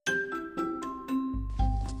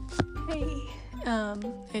Hey,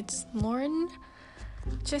 it's Lauren.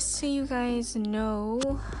 Just so you guys know,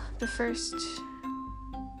 the first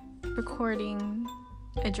recording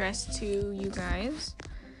addressed to you guys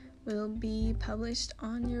will be published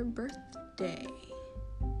on your birthday.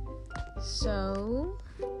 So,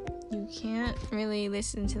 you can't really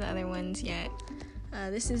listen to the other ones yet.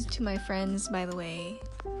 This is to my friends, by the way.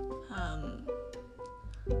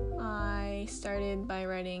 I started by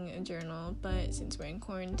writing a journal, but since we're in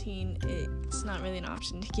quarantine, it's not really an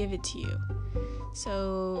option to give it to you.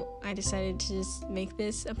 So I decided to just make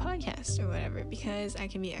this a podcast or whatever, because I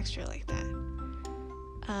can be extra like that.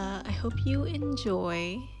 I hope you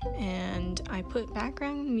enjoy, and I put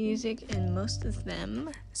background music in most of them,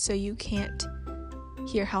 so you can't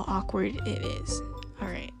hear how awkward it is.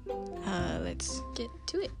 Alright, let's get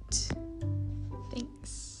to it.